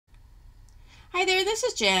Hi there, this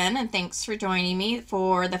is Jen, and thanks for joining me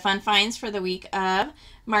for the fun finds for the week of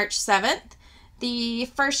March 7th. The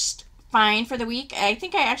first find for the week, I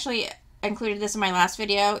think I actually included this in my last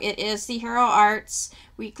video. It is the Hero Arts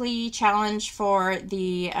weekly challenge for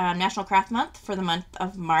the National Craft Month for the month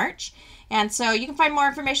of March. And so you can find more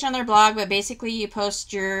information on their blog, but basically you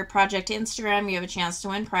post your project to Instagram, you have a chance to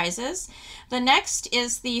win prizes. The next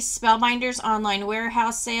is the Spellbinders online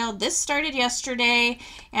warehouse sale. This started yesterday,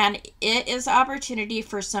 and it is opportunity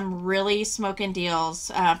for some really smoking deals.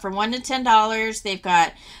 For $1 to $10, they've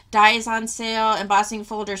got dies on sale, embossing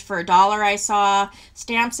folders for $1 I saw,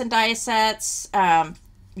 stamps and die sets, for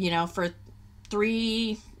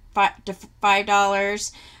 $3 to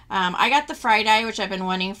 $5. I got the fry die, which I've been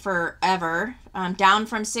wanting forever, down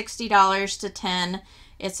from $60 to $10.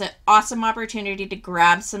 It's an awesome opportunity to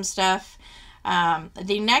grab some stuff.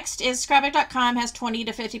 The next is scrapbook.com has 20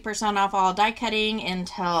 to 50% off all die cutting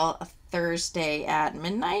until Thursday at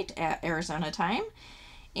midnight at Arizona time.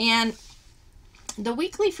 And the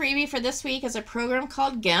weekly freebie for this week is a program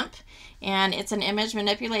called GIMP, and it's an image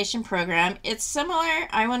manipulation program. It's similar,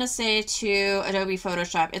 I want to say, to Adobe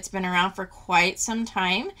Photoshop. It's been around for quite some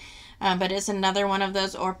time, but it's another one of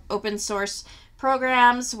those open source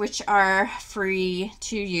programs which are free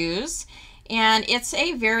to use. And it's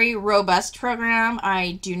a very robust program.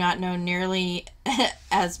 I do not know nearly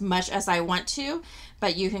as much as I want to,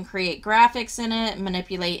 but you can create graphics in it,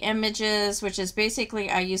 manipulate images, which is basically,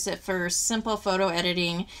 I use it for simple photo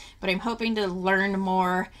editing, but I'm hoping to learn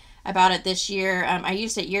more about it this year. I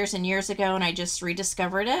used it years and years ago, and I just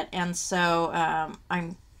rediscovered it, and so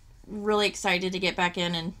I'm really excited to get back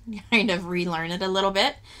in and kind of relearn it a little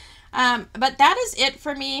bit. But that is it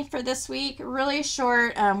for me for this week. Really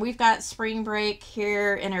short. We've got spring break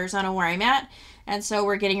here in Arizona where I'm at, and so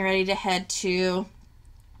we're getting ready to head to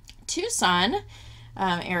Tucson,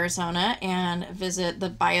 Arizona, and visit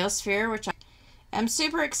the biosphere, which I'm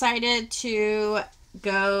super excited to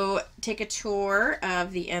go take a tour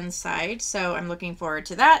of the inside. So I'm looking forward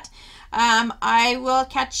to that. I will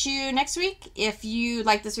catch you next week. If you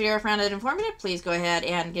like this video or found it informative, please go ahead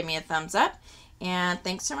and give me a thumbs up. And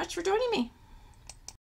thanks so much for joining me.